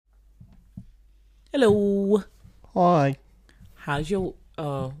Hello. Hi. How's your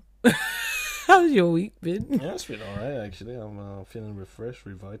how's your week been? Yeah, it's been alright actually. I'm feeling refreshed,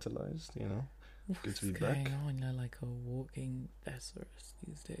 revitalized. Good to be What's back. going on? You're like a walking thesaurus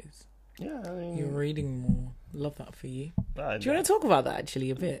these days. Yeah, I mean, You're reading more. Love that for you. I, Do you want to talk about that actually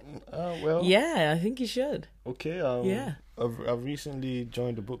a bit? well, Yeah, I think you should. okay. Yeah. I've recently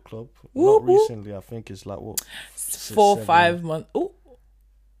joined the book club. Whoop, Not whoop. recently. I think it's like what 4 7 5 months. Oh,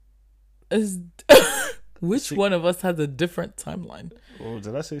 is which Six. one of us has a different timeline? Oh,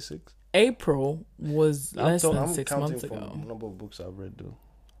 did I say 6? April was less than I'm 6 counting months from ago. the number of books I've read though.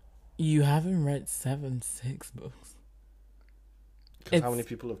 You haven't read 6 books. 'Cause how many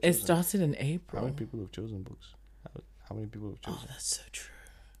people have It chosen? started in How April. many people have chosen books? How many people have Oh, chosen? that's so true.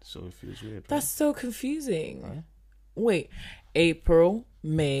 So it feels weird. That's so confusing. Right? Wait, April,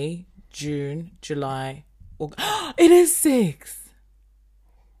 May, June, July, August. It is 6.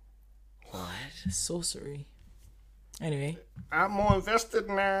 What? Sorcery. Anyway, I'm more invested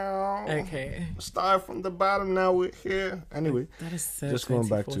now. okay. Start from the bottom. Now we're here. Anyway. That is so Just going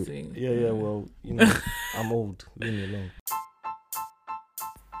back to 2014. yeah. Well, I'm old. Leave me alone.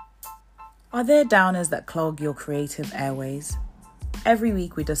 Are there downers that clog your creative airways? Every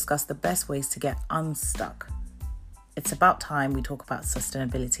week we discuss the best ways to get unstuck. It's about time we talk about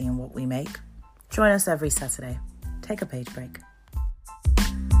sustainability in what we make. Join us every Saturday. Take a page break.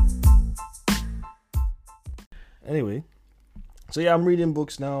 Anyway, so yeah, I'm reading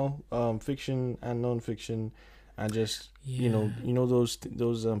books now, fiction and non-fiction, and just you know those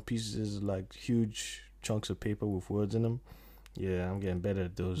pieces like huge chunks of paper with words in them. Yeah, I'm getting better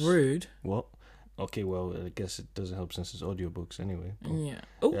at those. Rude. What? Okay, well, I guess it doesn't help since it's audiobooks anyway. But, Yeah.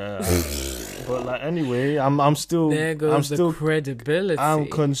 Oh, but like anyway, I'm still there goes I'm the still credibility. I'm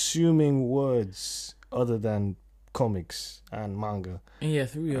consuming words other than comics and manga, yeah,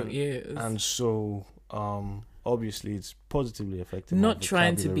 through your ears. and so obviously it's positively affecting my Not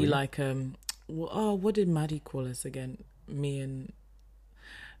trying to be vocabulary. like what did Maddie call us again? Me and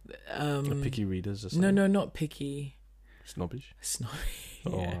Picky readers or No, something. not picky. Snobbish. Snobby.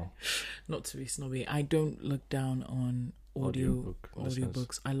 Oh Yeah. wow. Not to be snobby. I don't look down on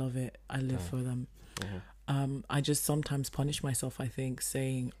audiobooks. I love it. I live for them. I just sometimes punish myself, I think,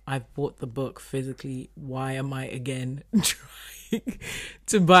 saying I've bought the book physically. Why am I again trying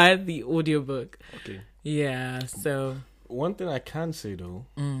to buy the audiobook? Okay. Yeah, so One thing I can say though,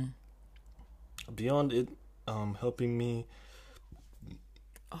 beyond it helping me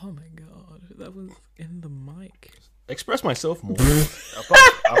oh my god, that was in the mic. express myself more,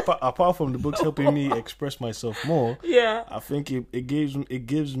 apart from the books helping me express myself more, Yeah. I think it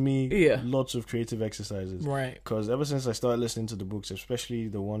gives me Yeah. lots of creative exercises. Right. Because ever since I started listening to the books, especially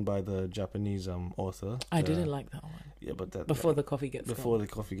the one by the Japanese author, I didn't like that one. yeah, but that Before the coffee gets before cold. the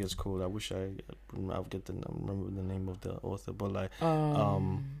coffee gets cold, I wish I remember the name of the author, but like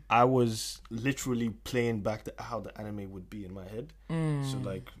I was literally playing back how the anime would be in my head. So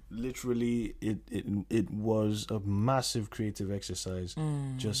like literally it was a massive creative exercise,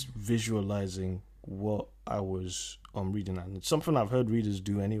 just visualizing what I was reading, and it's something I've heard readers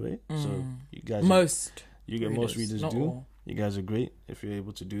do anyway. So you guys, most most readers not do. all. You guys are great if you're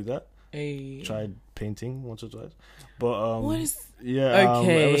able to do that. A Tried painting once or twice, but what is yeah,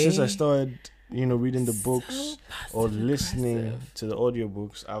 Okay. ever since I started reading the books so or passive listening aggressive. to the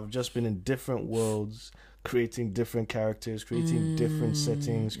audiobooks, I've just been in different worlds, creating different characters, creating different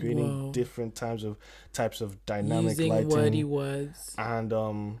settings, creating Whoa. different types of dynamic using lighting, wordy words. and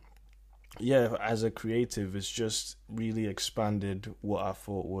yeah, as a creative, it's just really expanded what I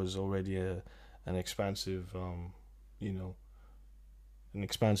thought was already an expansive an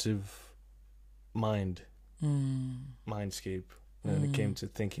expansive mindscape when it came to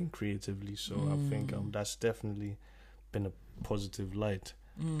thinking creatively. So I think that's definitely been a positive light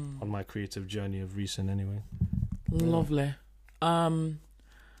on my creative journey of recent anyway. Lovely.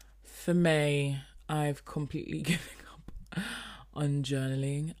 For me, I've completely given up on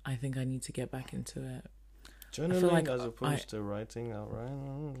journaling. I think I need to get back into it. Journaling like as opposed to writing outright.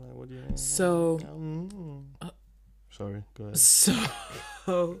 What do you mean? So Sorry, go ahead.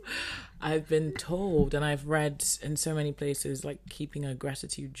 So I've been told, and I've read in so many places, like keeping a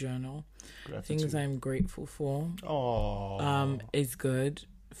gratitude journal, things I'm grateful for, is good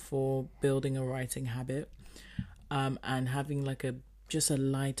for building a writing habit, and having like just a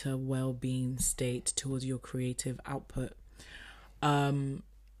lighter well-being state towards your creative output.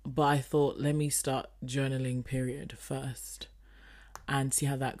 But I thought, let me start journaling period first. and see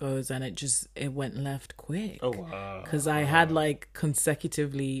how that goes. And it went left quick. Oh wow! Because I had like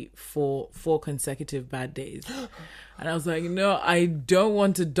consecutively four consecutive bad days, and I was like, no, I don't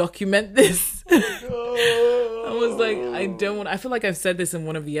want to document this. I was like, I don't want. I feel like I've said this in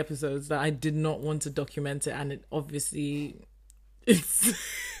one of the episodes that I did not want to document it, and it obviously it's.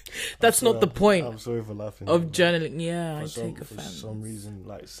 That's not the point. I'm sorry for laughing. Of journaling. Yeah, I take offense. For some reason,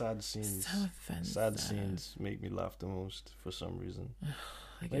 like sad scenes. So offensive. Sad scenes make me laugh the most for some reason.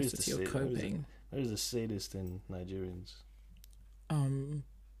 I guess it's your coping. There's a sadist in Nigerians.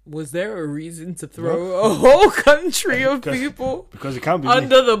 Was there a reason to throw a whole country of people because it can't be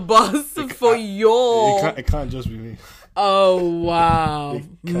under the bus for your? It can't just be me. Oh wow!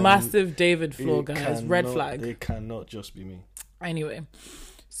 Massive David flaw, guys. Red flag. It cannot just be me. Anyway.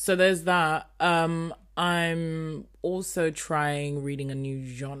 So there's that. I'm also trying reading a new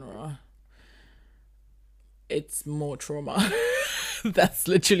genre. It's more trauma. That's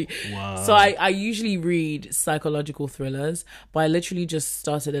literally... Wow. So I usually read psychological thrillers, but I literally just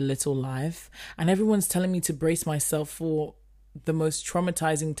started A Little Life. And everyone's telling me to brace myself for the most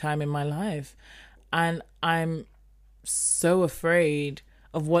traumatizing time in my life. And I'm so afraid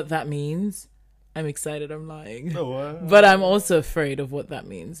of what that means. I'm excited, I'm lying. Oh, wow. But I'm also afraid of what that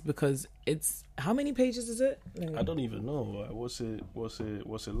means because it's... How many pages is it? I don't even know. What's it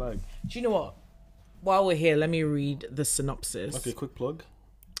like? Do you know what? While we're here, let me read the synopsis. Okay, quick plug.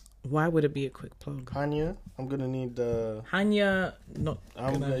 Why would it be a quick plug? Hanya, I'm gonna need Hanya, not.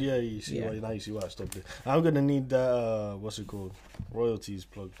 You see why I stopped it. I'm gonna need what's it called? Royalties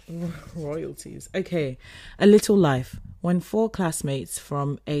plug. Royalties. Okay, A Little Life. When 4 classmates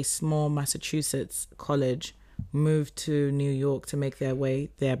from a small Massachusetts college moved to New York to make their way,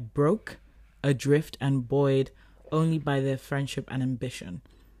 they're broke, adrift, and buoyed only by their friendship and ambition.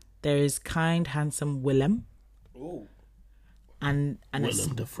 There is kind, handsome Willem. Ooh. And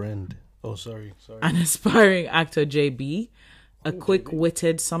Willem the friend. Oh, sorry. An aspiring actor, JB, a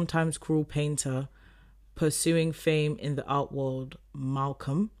quick-witted, sometimes cruel painter, pursuing fame in the art world,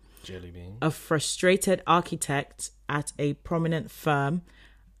 Malcolm, Jellybean, a frustrated architect at a prominent firm,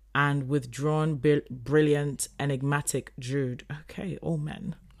 and withdrawn, brilliant, enigmatic Jude. Okay, all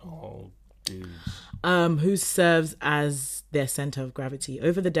men. Oh, dudes. Who serves as their center of gravity.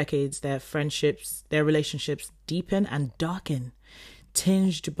 Over the decades, their relationships deepen and darken,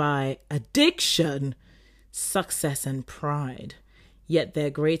 tinged by addiction, success, and pride. Yet their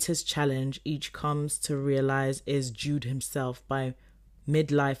greatest challenge each comes to realize is Jude himself, by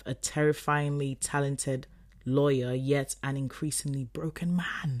midlife a terrifyingly talented lawyer, yet an increasingly broken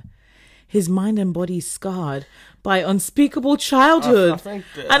man. His mind and body scarred by unspeakable childhood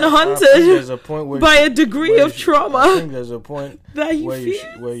and haunted by a degree of trauma. I think there's a point that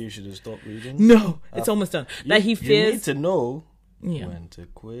where you should have stopped reading. No, it's almost done. That he fears. You need to know when to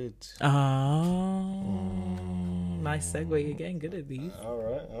quit. Nice segue. You're getting good at these. All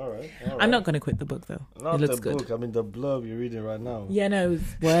right. I'm not going to quit the book though. Not it looks the good. book. I mean the blurb you're reading right now. Yeah, no,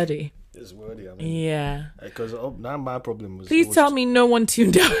 it's wordy. It's wordy. I mean, yeah. Because now my problem was. Please tell me no one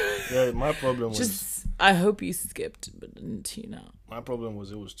tuned out. Yeah, my problem was. Just, I hope you skipped, but didn't tune out. My problem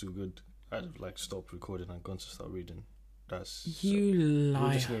was it was too good. I'd have stopped recording and gone to start reading. Liar.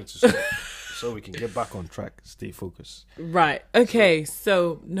 We just need to stop so we can get back on track. Stay focused. Right. Okay.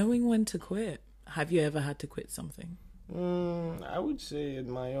 So knowing when to quit. Have you ever had to quit something? I would say in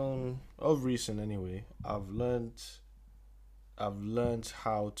my own of recent anyway. I've learned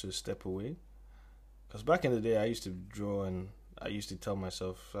how to step away. Because back in the day, I used to draw and I used to tell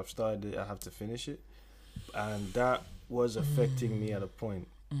myself, I've started it, I have to finish it. And that was affecting me at a point.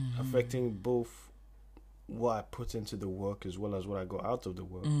 Affecting both what I put into the work as well as what I got out of the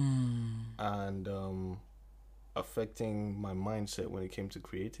work. And affecting my mindset when it came to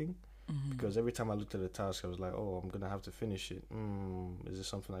creating. Because every time I looked at the task, I was like, oh, I'm going to have to finish it. Is this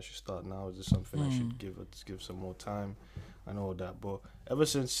something I should start now? Is this something I should give some more time? And all that. But ever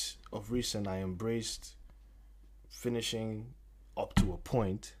since of recent, I embraced finishing up to a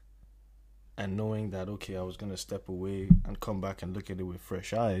point and knowing that, okay, I was going to step away and come back and look at it with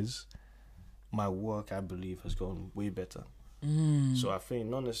fresh eyes. My work, I believe, has gone way better. So I think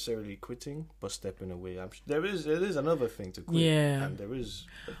not necessarily quitting, but stepping away. There is another thing to quit. Yeah. And there is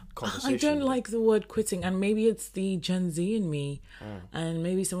a conversation. I don't like the word quitting, and maybe it's the Gen Z in me, and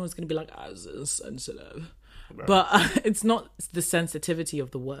maybe someone's going to be like, I was sensitive. Right. But it's not the sensitivity of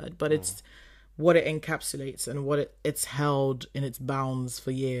the word, but it's what it encapsulates and what it's held in its bounds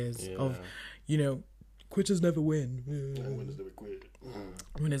for years of, quitters never win. Winners never quit.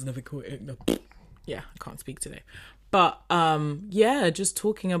 Winners never quit. No. Yeah, I can't speak today. But, just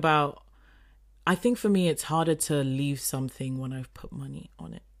talking about I think for me, it's harder to leave something when I've put money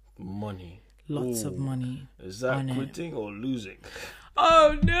on it. Money. Lots of money. Is that quitting or losing?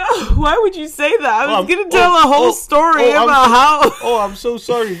 Oh no! Why would you say that? I was gonna tell a whole story about how. Oh, I'm so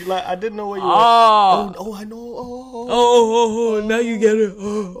sorry. Like I didn't know what you were. Oh, I know. Oh, now you get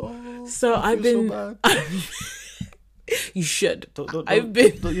it. So I've been. So you should. I've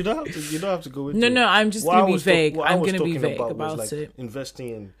been. You don't have to go into. No. I'm just gonna be vague. I'm gonna be vague about it.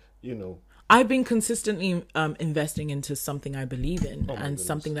 Investing in, I've been consistently investing into something I believe in and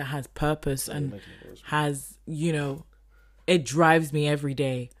something that has purpose and has, it drives me every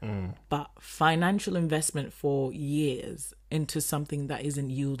day. But financial investment for years into something that isn't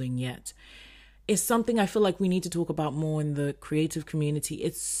yielding yet is something I feel like we need to talk about more in the creative community.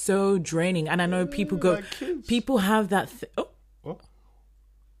 It's so draining. And I know people people have that. What?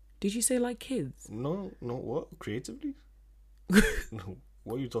 Did you say like kids? No, what? Creatively? No.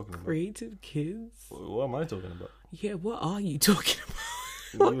 What are you talking about? Creative kids? What am I talking about? Yeah, what are you talking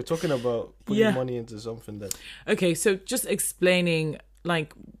about? You're talking about putting money into something that... Okay, so just explaining,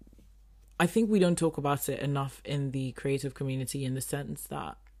 like, I think we don't talk about it enough in the creative community in the sense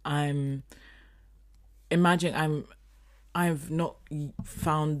that I've not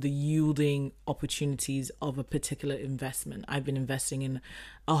found the yielding opportunities of a particular investment. I've been investing in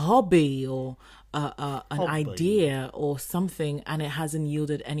a hobby or an idea or something, and it hasn't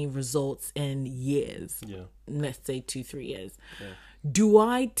yielded any results in years. Yeah. Let's say 2-3 years. Yeah. Do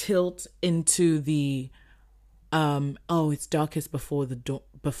I tilt into the, it's darkest before the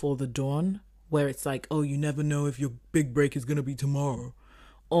dawn, where it's like, oh, you never know if your big break is going to be tomorrow?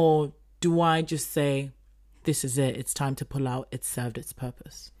 Or do I just say, this is it, it's time to pull out, it's served its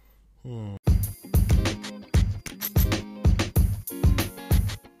purpose?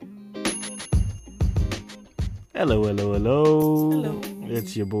 Hello.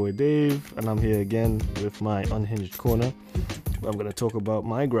 It's your boy Dave, and I'm here again with my unhinged corner. I'm going to talk about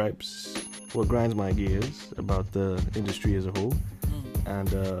my gripes, what grinds my gears about the industry as a whole,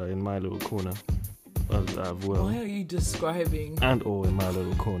 and in my little corner as well. Why are you describing? And or in my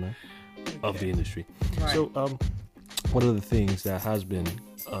little corner of the industry. Right. So, one of the things that has been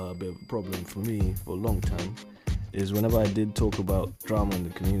a bit of a problem for me for a long time is whenever I did talk about drama in the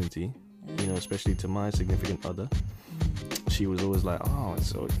community, especially to my significant other, she was always like, "Oh,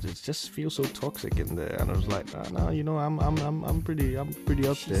 it just feels so toxic in there," and I was like, "No, I'm pretty up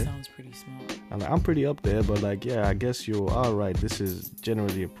there." She sounds pretty smart. And I'm pretty up there, but I guess you are right. This is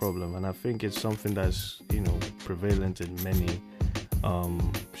generally a problem, and I think it's something that's prevalent in many,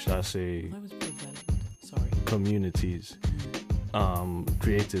 should I say, communities,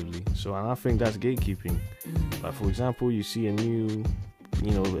 creatively. So, and I think that's gatekeeping. Like, for example, you see a new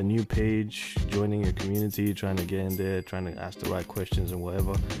page joining a community, trying to get in there, trying to ask the right questions and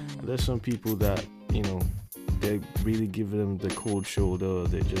whatever. And there's some people that, they really give them the cold shoulder.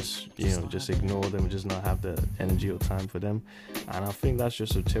 They just ignore them, just not have the energy or time for them. And I think that's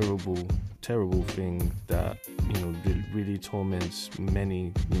just a terrible, terrible thing that, really torments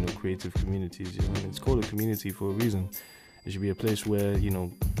many, creative communities. It's called a community for a reason. It should be a place where,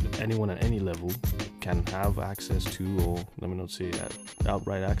 anyone at any level can have access to, or let me not say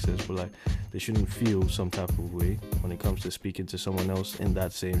outright access, but they shouldn't feel some type of way when it comes to speaking to someone else in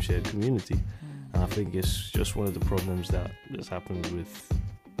that same shared community. And I think it's just one of the problems that has happened with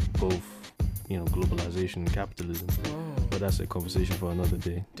both, globalization and capitalism. Whoa. But that's a conversation for another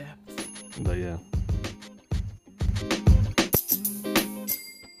day. Depth. But yeah.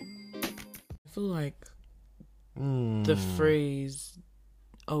 I feel like the phrase,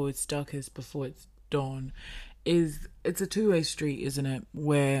 "Oh, it's darkest before it's dawn," it's a two-way street, isn't it?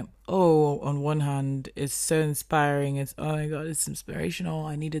 Where, on one hand, it's so inspiring. It's, oh my God, it's inspirational.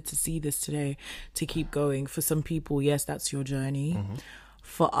 I needed to see this today to keep going. For some people, yes, that's your journey. Mm-hmm.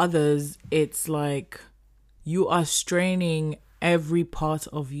 For others, it's like you are straining every part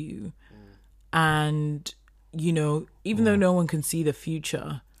of you. And, even though no one can see the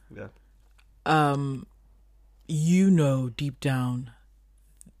future, deep down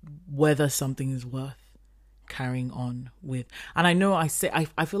whether something is worth carrying on with. And I know I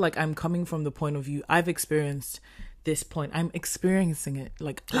feel like I'm coming from the point of view, I've experienced this point. I'm experiencing it.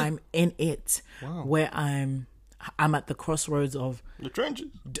 Like, I'm in it. Wow. Where I'm at the crossroads of the trenches.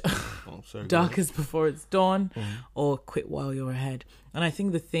 Darkest before it's dawn, or quit while you're ahead. And I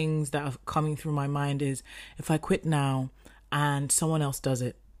think the things that are coming through my mind is, if I quit now and someone else does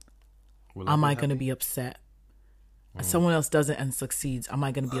it, am I going to be upset? Someone else does it and succeeds, am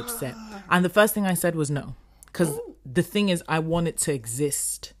I going to be upset? And the first thing I said was no. Because the thing is, I want it to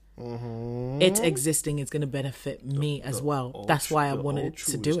exist. it existing is going to benefit me as well. That's why I wanted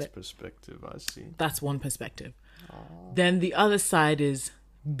to do it. Perspective, I see. That's one perspective. Then the other side is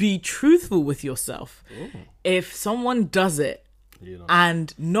be truthful with yourself. If someone does it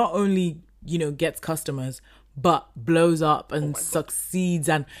and not only, gets customers, but blows up and succeeds,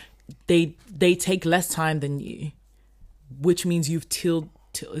 and they take less time than you, which means you've tilled,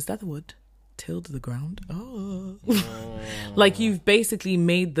 is that the word? Tilled the ground? Like you've basically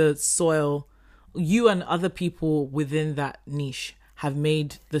made the soil, you and other people within that niche have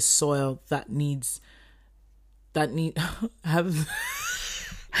made the soil have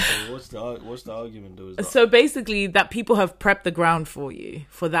what's the argument though? So basically that people have prepped the ground for you,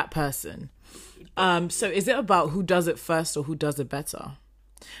 for that person. So is it about who does it first or who does it better?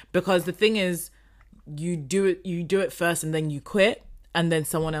 Because the thing is, you do it first and then you quit, and then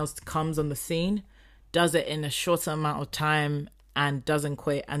someone else comes on the scene, does it in a shorter amount of time and doesn't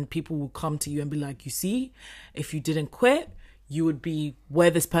quit, and people will come to you and be like, you see, if you didn't quit, you would be where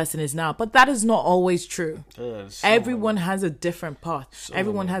this person is now. But that is not always true. Everyone has a different path.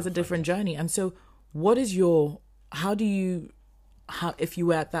 Everyone has a different journey. And so if you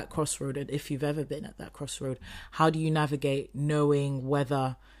were at that crossroad, and if you've ever been at that crossroad, how do you navigate knowing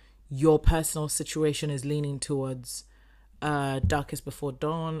whether your personal situation is leaning towards darkest before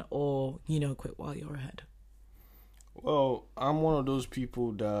dawn or, quit while you're ahead? Well, I'm one of those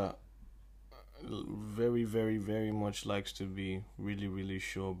people that very, very, very much likes to be really, really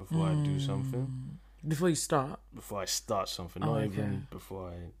sure before I do something. Before you start? Before I start something. Not even before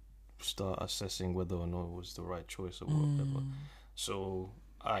I start assessing whether or not it was the right choice or whatever. So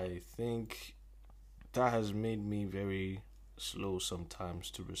I think that has made me very slow sometimes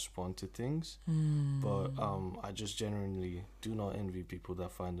to respond to things. But I just genuinely do not envy people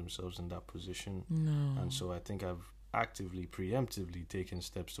that find themselves in that position. No. And so I think I've actively, preemptively taken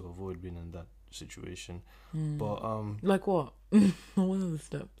steps to avoid being in that situation. But like what? What are the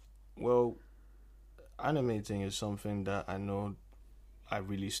steps? Well, animating is something that I know I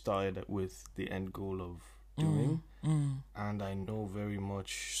really started with the end goal of doing. And I know very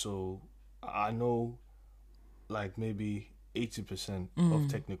much so. I know like maybe 80% of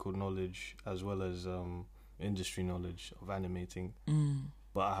technical knowledge as well as industry knowledge of animating.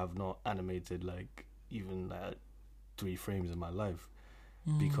 But I have not animated like even like 3 frames in my life.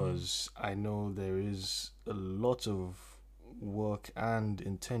 Because I know there is a lot of work and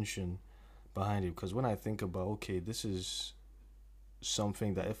intention behind it. Because when I think about, okay, this is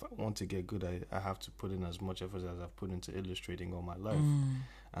something that if I want to get good, I have to put in as much effort as I've put into illustrating all my life.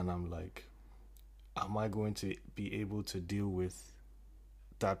 And I'm like, am I going to be able to deal with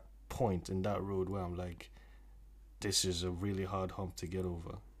that point in that road where I'm like, this is a really hard hump to get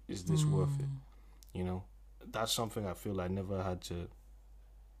over? Is this worth it? That's something I feel I never had to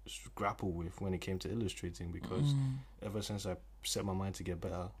grapple with when it came to illustrating, because ever since I set my mind to get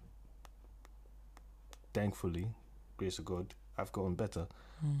better, thankfully, grace of God, I've gotten better.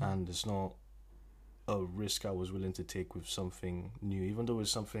 And it's not a risk I was willing to take with something new, even though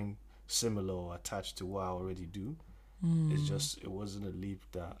it's something similar or attached to what I already do. It wasn't a leap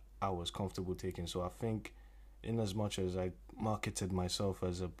that I was comfortable taking. So I think in as much as I marketed myself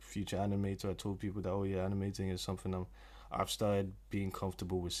as a future animator, I told people that, animating is something I've started being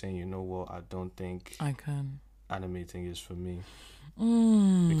comfortable with saying, you know what, I don't think I can. Animating is for me.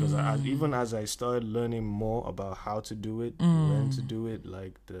 Because even as I started learning more about how to do it, when to do it,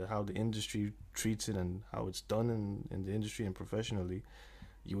 like how the industry treats it and how it's done in the industry and professionally,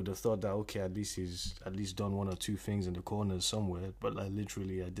 you would have thought that, okay, at least he's at least done 1 or 2 things in the corners somewhere, but I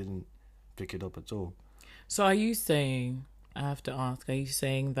didn't pick it up at all. So are you saying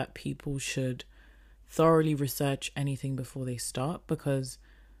that people should thoroughly research anything before they start? Because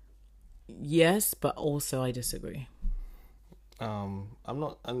yes, but also I disagree. I'm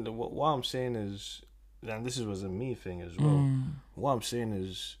not, and what I'm saying is, and this was a me thing as well. What I'm saying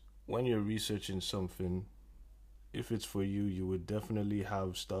is, when you're researching something, if it's for you, you would definitely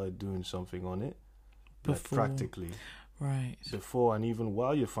have started doing something on it, before, like practically, right? Before, and even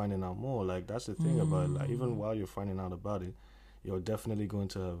while you're finding out more, like that's the thing about it. Like even while you're finding out about it, you're definitely going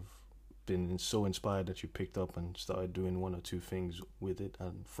to have been so inspired that you picked up and started doing 1 or 2 things with it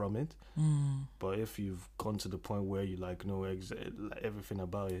and from it. But if you've gone to the point where you know everything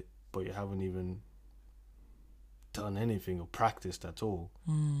about it, but you haven't even done anything or practiced at all,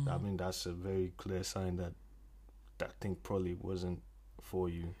 I mean that's a very clear sign that that thing probably wasn't for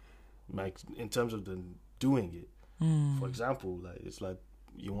you. Like in terms of the doing it. For example, like it's like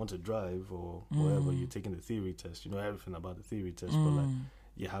you want to drive or whatever, you're taking the theory test, you know everything about the theory test, but like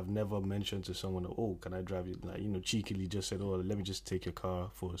you have never mentioned to someone, oh, can I drive you? Like, you know, cheekily just said, oh, let me just take your car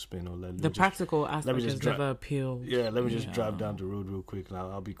for a spin, or the practical aspect has never appealed. Yeah, let me just drive down the road real quick.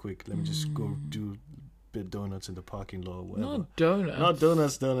 Now I'll be quick. Let me just go do bit donuts in the parking lot or whatever. Not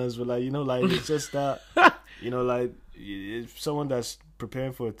donuts, but like, you know, like it's just that, you know, like if someone that's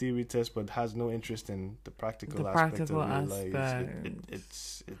preparing for a theory test but has no interest in the practical aspect of it, like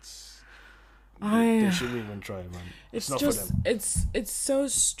it's they shouldn't even try, man. It's not just for them. It's so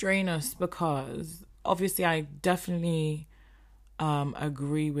strenuous, because obviously I definitely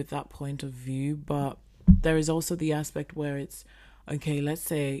agree with that point of view, but there is also the aspect where it's okay, let's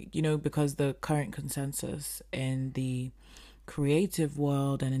say, you know, because the current consensus in the creative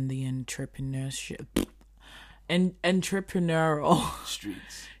world and in the entrepreneurial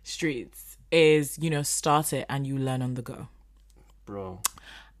streets is, you know, start it and you learn on the go. Bro.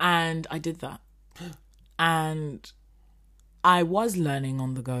 And I did that. And I was learning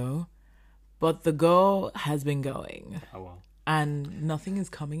on the go, but the go has been going. Oh, wow. And nothing is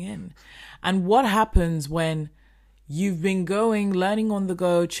coming in. And what happens when you've been going, learning on the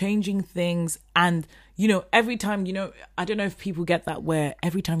go, changing things, and, you know, every time, you know, I don't know if people get that, where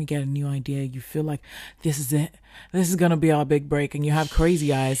every time you get a new idea, you feel like this is it. This is going to be our big break, and you have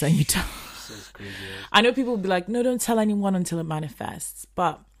crazy eyes, and you tell. I know people will be like, no, don't tell anyone until it manifests,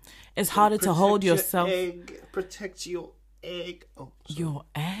 but it's harder to hold yourself. Protect your egg. Oh, sorry. Your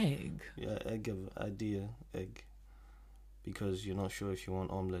egg? Yeah, egg idea, egg. Because you're not sure if you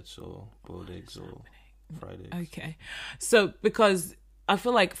want omelets or boiled eggs or fried eggs. Okay. So, because I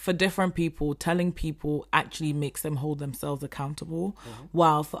feel like for different people, telling people actually makes them hold themselves accountable,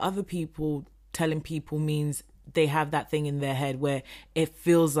 while for other people, telling people means they have that thing in their head where it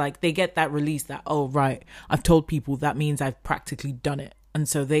feels like they get that release that, oh, right, I've told people, that means I've practically done it. And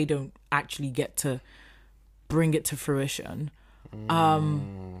so they don't actually get to bring it to fruition.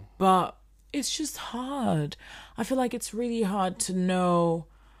 But it's just hard. I feel like it's really hard to know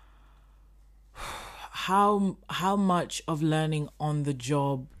how much of learning on the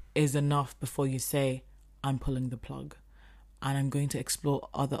job is enough before you say, I'm pulling the plug and I'm going to explore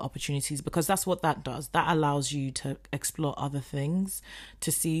other opportunities, because that's what that does. That allows you to explore other things,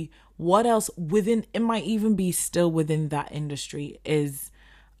 to see what else within, it might even be still within that industry, is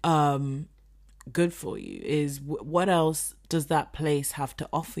good for you, is what else does that place have to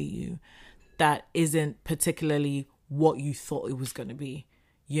offer you that isn't particularly what you thought it was going to be,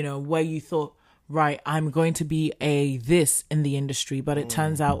 you know, where you thought, right, I'm going to be a this in the industry, but it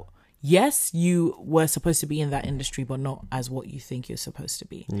turns out, yes, you were supposed to be in that industry, but not as what you think you're supposed to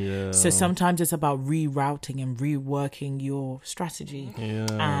be. Yeah. So sometimes it's about rerouting and reworking your strategy. Yeah.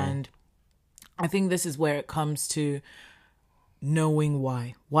 And I think this is where it comes to knowing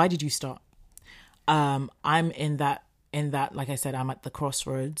why. Why did you start? I'm in that, like I said, I'm at the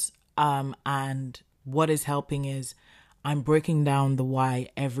crossroads. And what is helping is I'm breaking down the why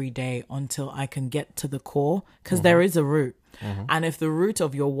every day until I can get to the core, because there is a root. And if the root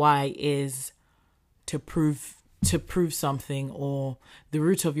of your why is to prove something, or the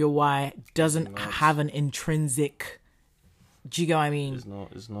root of your why doesn't have an intrinsic, do you get what I mean?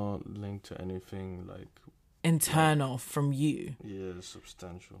 It's not linked to anything like internal from you. Yeah,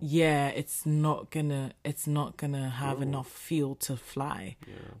 substantial. Yeah, it's not gonna have enough fuel to fly.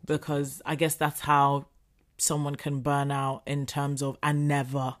 Yeah. Because I guess that's how someone can burn out in terms of and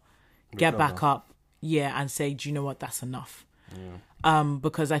never get back up. Yeah, and say, do you know what, that's enough. Yeah.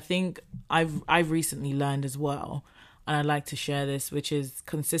 Because I think I've recently learned as well, and I'd like to share this, which is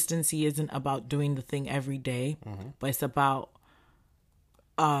consistency isn't about doing the thing every day, but it's about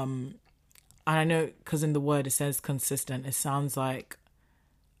and I know, because in the word it says consistent, it sounds like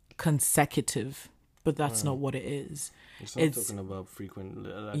consecutive, but that's not what it is. It's talking about frequent.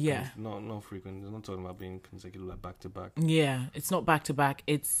 Like, yeah. Not frequent. It's not talking about being consecutive, like back to back. Yeah, it's not back to back.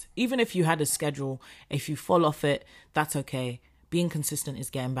 It's, even if you had a schedule, if you fall off it, that's okay. Being consistent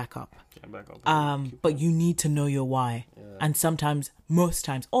is getting back up. But you need to know your why. Yeah. And sometimes, most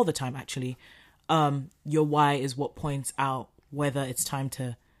times, all the time actually, your why is what points out whether it's time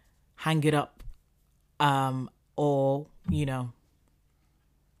to hang it up, or, you know,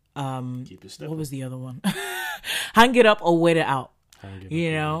 keep it stepping. What was the other one? Hang it up or wait it out,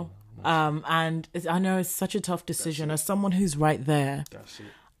 you know? And I know it's such a tough decision. As someone who's right there,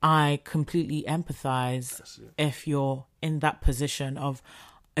 I completely empathize if you're in that position of,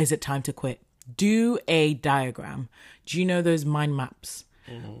 is it time to quit? Do a diagram. Do you know those mind maps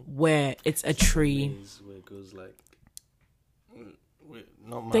where it's a tree? Where it goes like,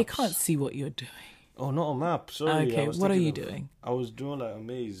 not maps. They can't see what you're doing. Oh, not a map. Sorry. Okay, what are you doing? I was doing like a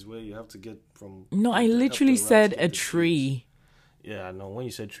maze where you have to get from... No, I literally said a tree. Yeah, I know. When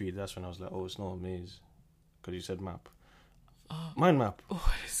you said tree, that's when I was like, oh, it's not a maze. Because you said map. Mind map. What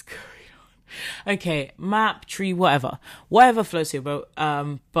is going on? Okay, map, tree, whatever. Whatever floats your boat.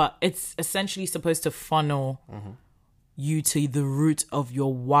 But it's essentially supposed to funnel you to the root of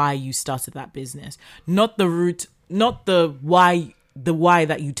your why you started that business. Not the root, not the why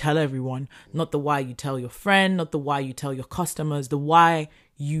that you tell everyone, not the why you tell your friend, not the why you tell your customers, the why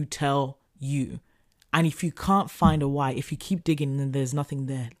you tell you. And if you can't find a why, if you keep digging and there's nothing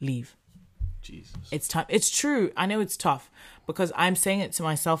there, leave. Jesus. It's time. It's true. I know it's tough because I'm saying it to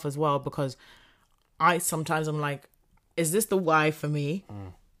myself as well, because sometimes I'm like, is this the why for me?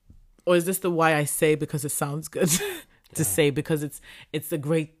 Or is this the why I say because it sounds good to say, because it's a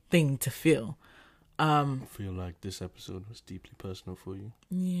great thing to feel. I feel like this episode was deeply personal for you.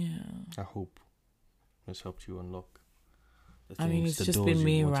 Yeah. I hope it's helped you unlock the I mean, it's just been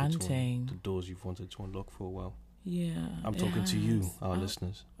me ranting. The doors you've wanted to unlock for a while. Yeah. I'm talking to you, our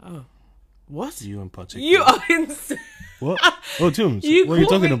listeners. Oh. What? You in particular. You are insane. What? Oh, Tooms, what are you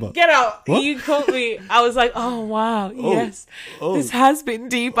talking about? Get out. What? You caught me. I was like, oh, wow. Yes. This has been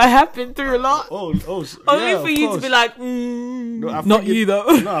deep. I have been through a lot. Only for you to be like, not you though.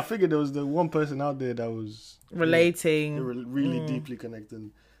 No, I figured there was the one person out there that was relating. Really deeply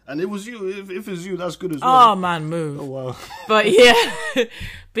connecting. And it was you. If it's you, that's good as well. Oh, man, move. Oh, wow. But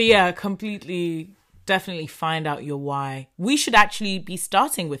yeah, completely... Definitely find out your why. We should actually be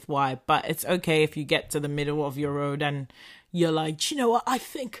starting with why, but it's okay if you get to the middle of your road and you're like, you know what, I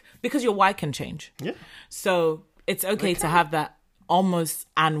think, because your why can change. Yeah. So it's okay to have that almost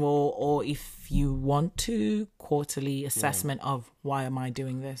annual, or if you want to, quarterly assessment of why am I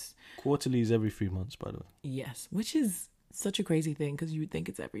doing this? Quarterly is every 3 months, by the way. Yes, which is such a crazy thing because you would think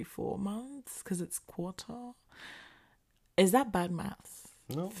it's every 4 months because it's quarter. Is that bad maths?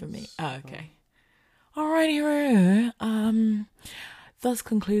 No. For me. Oh, okay. Alrighty, thus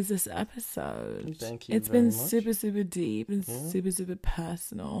concludes this episode. Thank you. It's very been much. super, super deep and super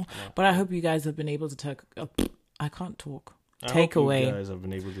personal. But I hope you guys have been able to take. I can't talk. Take away. You guys have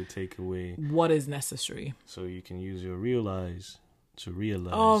been able to take away what is necessary, so you can use your real eyes to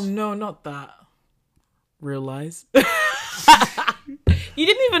realize. Oh no, not that. Realize. You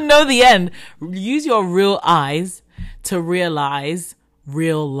didn't even know the end. Use your real eyes to realize.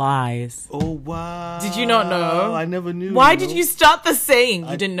 Real lies. Oh, wow. Did you not know? I never knew. Why did you start the saying?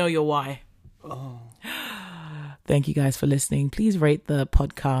 You didn't know your why. Oh. Thank you guys for listening. Please rate the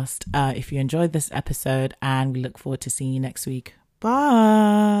podcast if you enjoyed this episode, and we look forward to seeing you next week.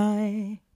 Bye.